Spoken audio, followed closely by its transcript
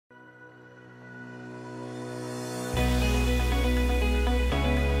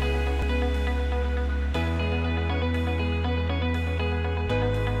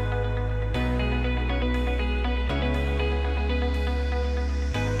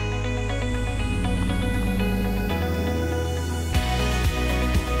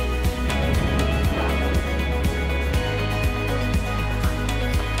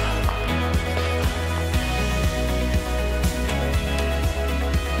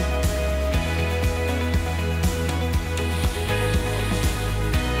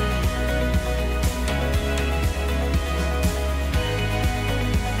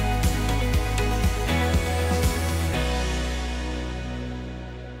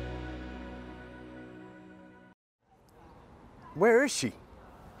Where is she?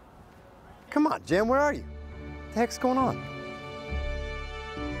 Come on, Jen, where are you? What the heck's going on?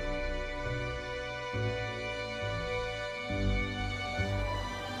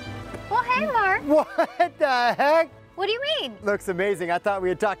 Well, hey, Mark. What the heck? What do you mean? Looks amazing. I thought we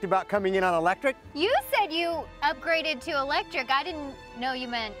had talked about coming in on electric. You said you upgraded to electric. I didn't know you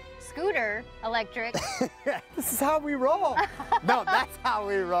meant scooter electric. This is how we roll. No, that's how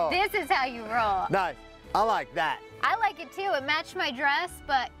we roll. This is how you roll. Nice. I like that. I like it too. It matched my dress,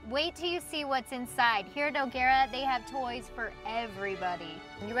 but wait till you see what's inside. Here at O'Gara, they have toys for everybody.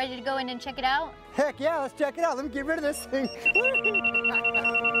 You ready to go in and check it out? Heck yeah, let's check it out. Let me get rid of this thing.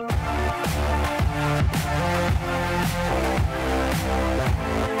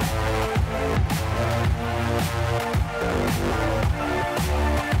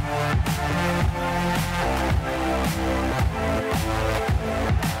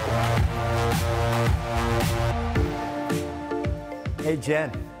 Hey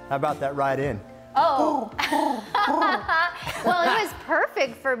Jen, how about that ride in? Oh. Well, it was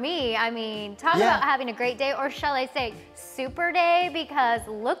perfect for me. I mean, talk about having a great day, or shall I say super day, because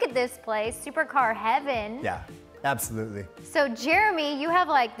look at this place, supercar heaven. Yeah, absolutely. So Jeremy, you have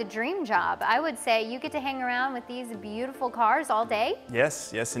like the dream job. I would say you get to hang around with these beautiful cars all day.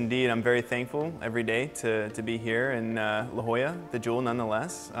 Yes, yes indeed. I'm very thankful every day to be here in La Jolla, the jewel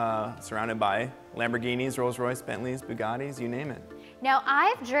nonetheless, surrounded by Lamborghinis, Rolls-Royce, Bentleys, Bugattis, you name it. Now,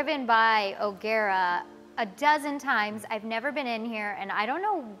 I've driven by O'Gara a dozen times. I've never been in here, and I don't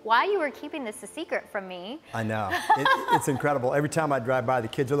know why you were keeping this a secret from me. I know. It's incredible. Every time I drive by, the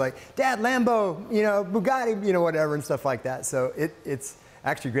kids are like, Dad, Lambo, you know, Bugatti, you know, whatever, and stuff like that. So it's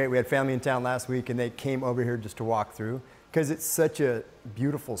actually great. We had family in town last week, and they came over here just to walk through, because it's such a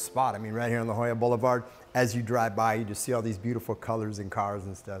beautiful spot. I mean, right here on La Jolla Boulevard, as you drive by, you just see all these beautiful colors and cars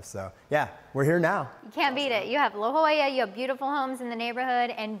and stuff. So yeah, we're here now. You can't beat it. You have La Jolla, you have beautiful homes in the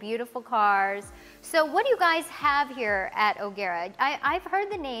neighborhood and beautiful cars. So what do you guys have here at O'Gara? I've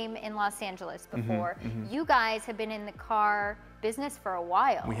heard the name in Los Angeles before. You guys have been in the car business for a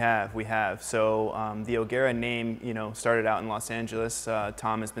while. We have. So the O'Gara name, you know, started out in Los Angeles.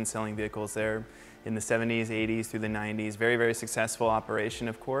 Tom has been selling vehicles there in the 70s, 80s, through the 90s. Very, very successful operation,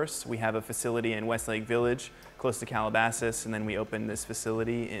 of course. We have a facility in Westlake Village, close to Calabasas, and then we opened this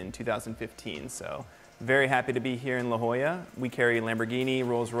facility in 2015. So very happy to be here in La Jolla. We carry Lamborghini,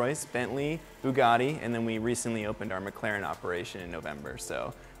 Rolls-Royce, Bentley, Bugatti, and then we recently opened our McLaren operation in November.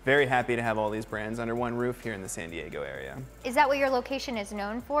 So very happy to have all these brands under one roof here in the San Diego area. Is that what your location is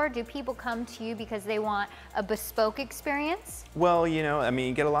known for? Do people come to you because they want a bespoke experience? Well, you know, I mean,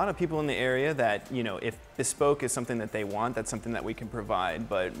 you get a lot of people in the area that, you know, if bespoke is something that they want, that's something that we can provide.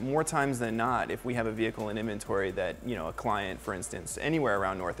 But more times than not, if we have a vehicle in inventory that, you know, a client, for instance, anywhere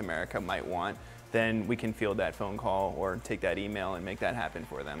around North America might want, then we can field that phone call or take that email and make that happen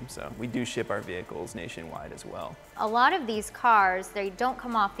for them. So we do ship our vehicles nationwide as well. A lot of these cars, they don't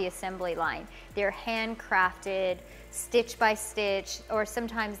come off the assembly line. They're handcrafted, stitch by stitch, or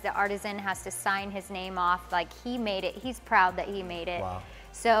sometimes the artisan has to sign his name off, like he made it, he's proud that he made it. Wow.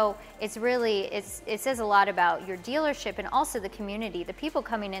 So it's really, it says a lot about your dealership and also the community. The people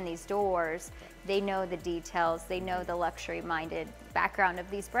coming in these doors, they know the details, they know the luxury-minded background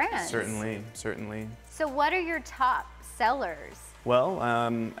of these brands. Certainly, certainly. So what are your top sellers? Well,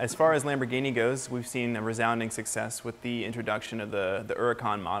 as far as Lamborghini goes, we've seen a resounding success with the introduction of the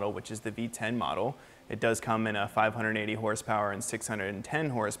Huracan model, which is the V10 model. It does come in a 580 horsepower and 610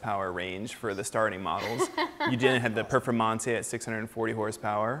 horsepower range for the starting models. You didn't have the Performante at 640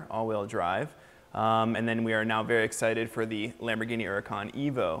 horsepower, all-wheel drive. And then we are now very excited for the Lamborghini Huracan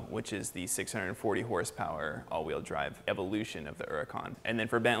Evo, which is the 640 horsepower all-wheel drive evolution of the Huracan. And then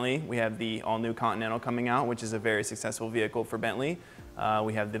for Bentley, we have the all-new Continental coming out, which is a very successful vehicle for Bentley.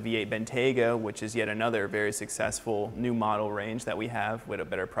 We have the V8 Bentayga, which is yet another very successful new model range that we have with a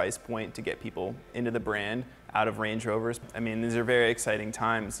better price point to get people into the brand, out of Range Rovers. I mean, these are very exciting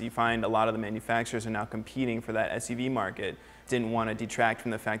times. You find a lot of the manufacturers are now competing for that SUV market. Didn't want to detract from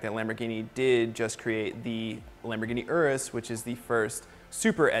the fact that Lamborghini did just create the Lamborghini Urus, which is the first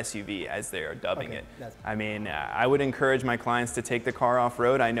super SUV, as they are dubbing it. I mean, I would encourage my clients to take the car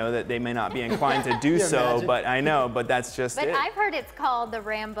off-road. I know that they may not be inclined to do so, but I know, but that's just it. But I've heard it's called the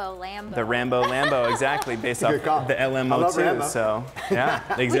Rambo Lambo. The Rambo Lambo, exactly, based off the LMO2, so yeah,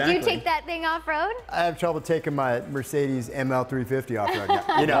 exactly. Would you take that thing off-road? I have trouble taking my Mercedes ML350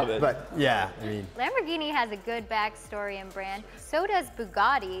 off-road. You know, but yeah, I mean. Lamborghini has a good backstory and brand. So does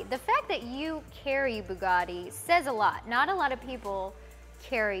Bugatti. The fact that you carry Bugatti says a lot. Not a lot of people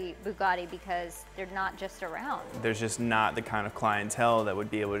carry Bugatti because they're not just around. There's just not the kind of clientele that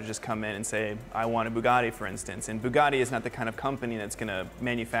would be able to just come in and say, I want a Bugatti, for instance. And Bugatti is not the kind of company that's going to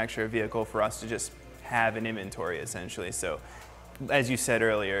manufacture a vehicle for us to just have an inventory, essentially. So, as you said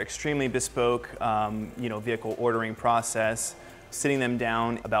earlier, extremely bespoke, vehicle ordering process, sitting them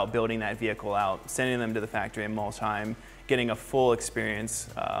down about building that vehicle out, sending them to the factory in Mulsheim, getting a full experience,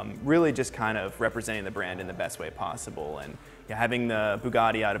 really just kind of representing the brand in the best way possible. And having the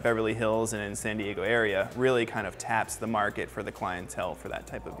Bugatti out of Beverly Hills and in San Diego area really kind of taps the market for the clientele for that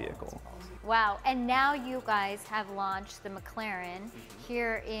type of vehicle. Wow, and now you guys have launched the McLaren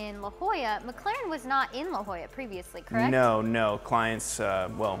here in La Jolla. McLaren was not in La Jolla previously, correct? No. Clients,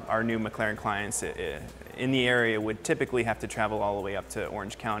 our new McLaren clients in the area would typically have to travel all the way up to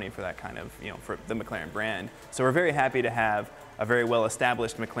Orange County for that kind of, for the McLaren brand. So we're very happy to have a very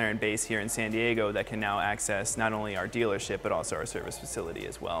well-established McLaren base here in San Diego that can now access not only our dealership, but also our service facility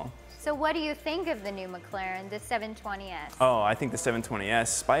as well. So what do you think of the new McLaren, the 720S? Oh, I think the 720S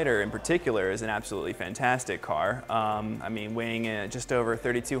Spider in particular is an absolutely fantastic car. Weighing in at just over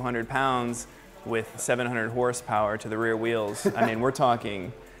 3,200 pounds with 700 horsepower to the rear wheels. We're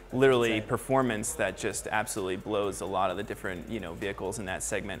talking literally performance that just absolutely blows a lot of the different, vehicles in that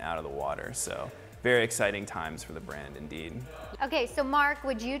segment out of the water. So very exciting times for the brand indeed. Okay, so Mark,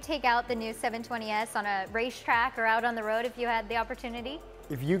 would you take out the new 720S on a racetrack or out on the road if you had the opportunity?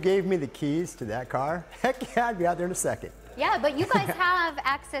 If you gave me the keys to that car, heck yeah, I'd be out there in a second. Yeah, but you guys have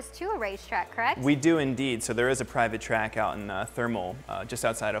access to a racetrack, correct? We do indeed. So there is a private track out in Thermal, just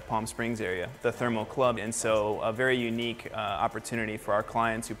outside of Palm Springs area, the Thermal Club. And so a very unique opportunity for our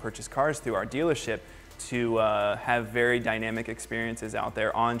clients who purchase cars through our dealership to have very dynamic experiences out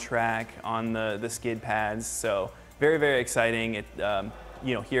there on track, on the skid pads. So very, very exciting.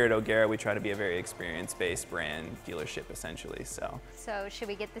 Here at O'Gara, we try to be a very experience-based brand dealership, essentially. So should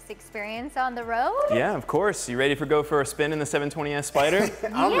we get this experience on the road? Yeah, of course. You ready to go for a spin in the 720S Spider?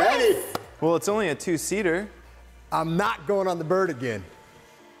 I'm ready. Well, it's only a two-seater. I'm not going on the Bird again.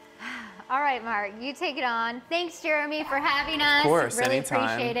 All right, Mark, you take it on. Thanks, Jeremy, for having us. Of course, really anytime.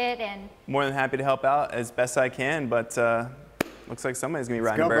 Appreciate it. And more than happy to help out as best I can, but looks like somebody's gonna be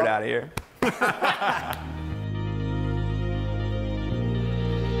riding a Bird out of here.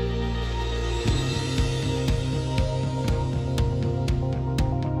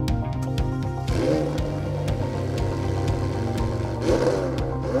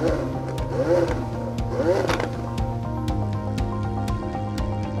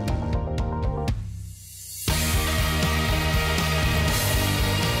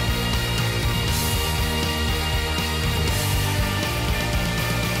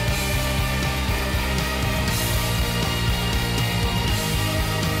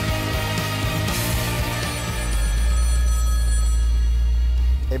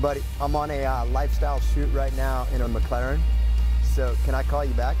 Hey buddy, I'm on a lifestyle shoot right now in a McLaren, so can I call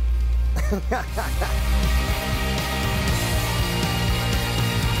you back?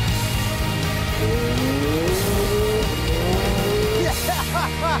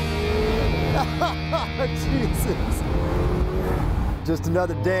 Jesus. Just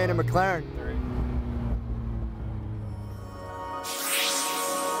another day in a McLaren.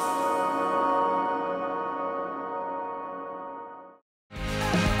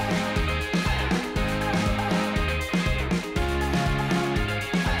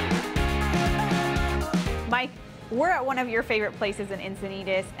 Mike, we're at one of your favorite places in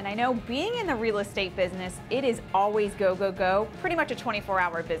Encinitas, and I know being in the real estate business, it is always go, go, go, pretty much a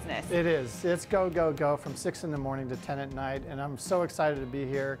 24-hour business. It is. It's go, go, go from 6 in the morning to 10 at night, and I'm so excited to be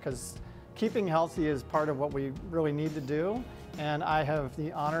here because keeping healthy is part of what we really need to do, and I have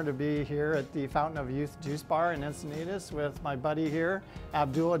the honor to be here at the Fountain of Youth Juice Bar in Encinitas with my buddy here,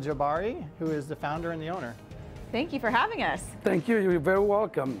 Abdullah Jabari, who is the founder and the owner. Thank you for having us. Thank you. You're very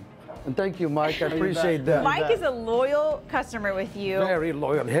welcome. And thank you, Mike. I appreciate that. Mike is a loyal customer with you. Very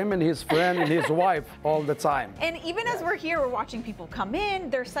loyal. Him and his friend and his wife all the time. And even as we're here, we're watching people come in.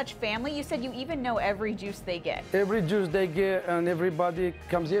 They're such family. You said you even know every juice they get. Every juice they get and everybody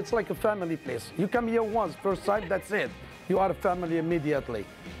comes here. It's like a family place. You come here once, first sight, that's it. You are a family immediately.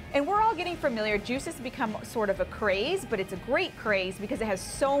 And we're all getting familiar. Juice has become sort of a craze, but it's a great craze because it has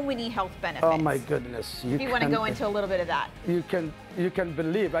so many health benefits. Oh my goodness. If you want to go into a little bit of that. You can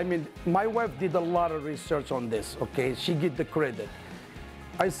believe. I mean, my wife did a lot of research on this, okay? She get the credit.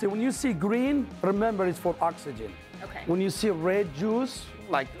 I say, when you see green, remember it's for oxygen. Okay. When you see red juice,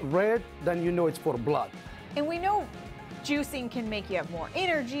 like red, then you know it's for blood. And we know juicing can make you have more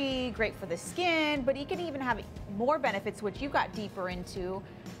energy, great for the skin, but it can even have more benefits, which you got deeper into.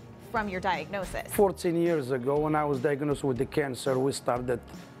 from your diagnosis? 14 years ago, when I was diagnosed with the cancer, we started,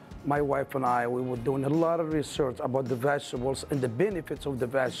 my wife and I, we were doing a lot of research about the vegetables and the benefits of the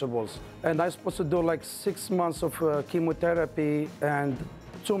vegetables. And I was supposed to do like 6 months of chemotherapy and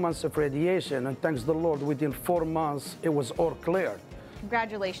 2 months of radiation. And thanks the Lord, within 4 months, it was all cleared.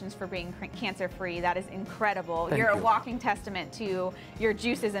 Congratulations for being cancer-free. That is incredible. Thank You're a you. walking testament to your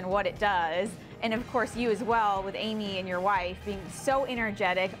juices and what it does. And of course, you as well, with Amy and your wife, being so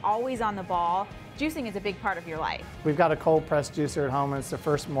energetic, always on the ball. Juicing is a big part of your life. We've got a cold press juicer at home, and it's the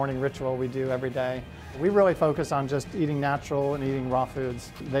first morning ritual we do every day. We really focus on just eating natural and eating raw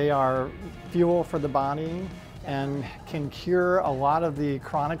foods. They are fuel for the body and can cure a lot of the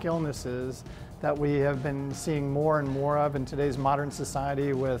chronic illnesses that we have been seeing more and more of in today's modern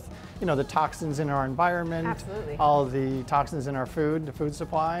society with, you know, the toxins in our environment, Absolutely. all the toxins in our food, the food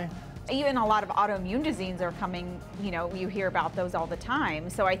supply. Even a lot of autoimmune diseases are coming, you know, you hear about those all the time.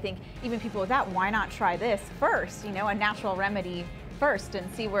 So I think even people with that, why not try this first, you know, a natural remedy first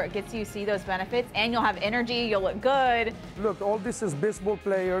and see where it gets you, see those benefits, and you'll have energy, you'll look good. Look, all this is baseball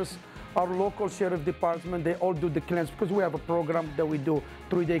players, our local sheriff department, they all do the cleanse because we have a program that we do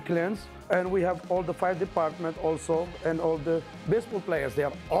 3-day cleanse. And we have all the fire department also and all the baseball players. They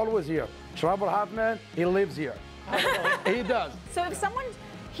are always here. Trevor Hoffman, he lives here. He does. So if someone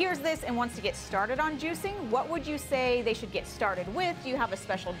hears this and wants to get started on juicing, what would you say they should get started with? Do you have a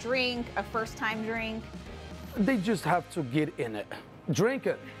special drink, a first-time drink? They just have to get in it. Drink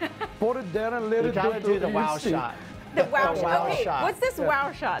it. Put it there and let You it gotta do the you wow see. shot. The wow The shot. wow Okay, shot. what's this Yeah.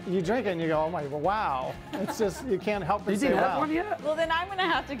 wow shot? You drink it and you go, oh my, wow. It's just, you can't help but You say didn't wow. have one yet? Well, then I'm gonna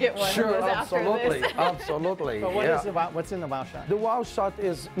have to get one of Sure, those after absolutely, this. absolutely. But what yeah. is the wow, what's in the wow shot? The wow shot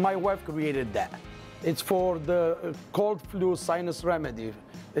is, my wife created that. It's for the cold flu sinus remedy.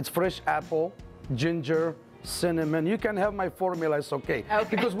 It's fresh apple, ginger, cinnamon. You can have my formula, it's okay.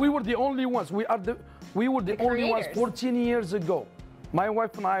 Because we were the only ones. We were the only ones creators. 14 years ago. My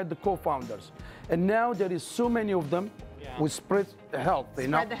wife and I are the co-founders. And now there is so many of them. We spread health, you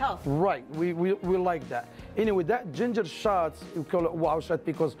know? Spread the health. Right, we like that. Anyway, that ginger shots, we call it wow shot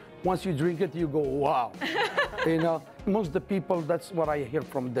because once you drink it, you go, wow. You know, most of the people, that's what I hear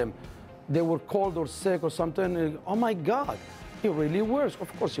from them. They were cold or sick or something, and, oh my God, it really works.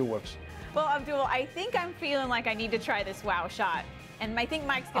 Of course it works. Well, Abdul, I think I'm feeling like I need to try this wow shot. And I think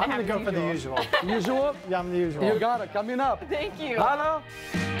Mike's gonna I'm have gonna go his for the usual. Usual? Yeah, I'm the usual. You got it, coming up. Thank you. Hello?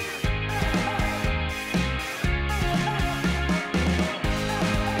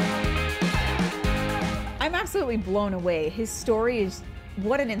 I'm absolutely blown away. His story is,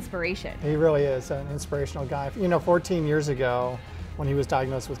 what an inspiration. He really is an inspirational guy. You know, 14 years ago, when he was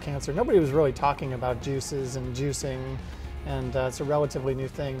diagnosed with cancer, nobody was really talking about juices and juicing, and it's a relatively new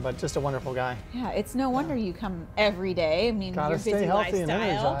thing, but just a wonderful guy. Yeah, it's no wonder you come every day. I mean, Gotta your stay busy healthy and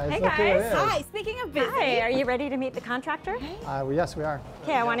lifestyle. energized. Hey, Look who it guys. is. Hi, speaking of busy. Hi, are you ready to meet the contractor? Well, yes, we are.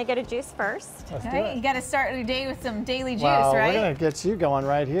 Okay, I want to get a juice first. Let's do Hey, it. you got to start your day with some daily juice, Well, right? we're gonna get you going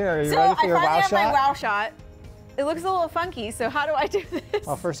right here. Are you So ready for I your finally wow have my shot? wow shot. It looks a little funky, so how do I do this?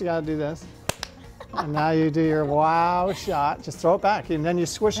 Well, first you gotta do this. And now you do your wow shot. Just throw it back, and then you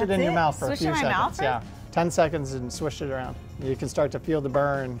swish it That's in your it? mouth for Swish a it few in my mouth seconds. first? Yeah, 10 seconds and swish it around. You can start to feel the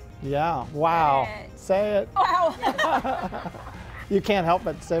burn. Yeah, wow. It. Say it. Wow. You can't help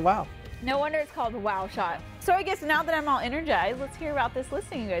but say wow. No wonder it's called the wow shot. So I guess now that I'm all energized, let's hear about this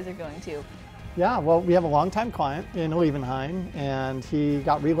listing you guys are going to. Yeah, well, we have a longtime client in Olevenhain, and he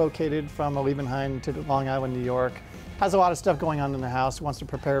got relocated from Olevenhain to Long Island, New York. Has a lot of stuff going on in the house, wants to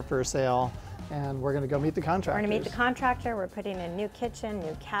prepare for a sale, and we're going to go meet the contractors. We're going to meet the contractor. We're putting in new kitchen,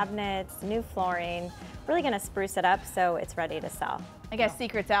 new cabinets, new flooring. Really going to spruce it up so it's ready to sell. I guess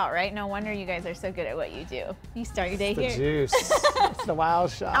secret's out, right? No wonder you guys are so good at what you do. You start your day The here. juice. It's the wow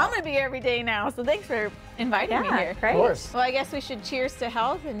shot. I'm gonna be here every day now, so thanks for inviting me Yeah, here. great. Of course. Well, I guess we should cheers to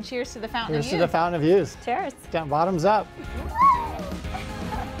health and cheers to the fountain Here's of to youth. the fountain of youth. Cheers. Down, bottoms up.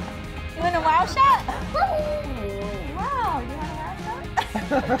 You want a wow shot? Wow, you want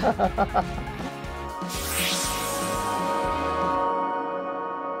a wow shot?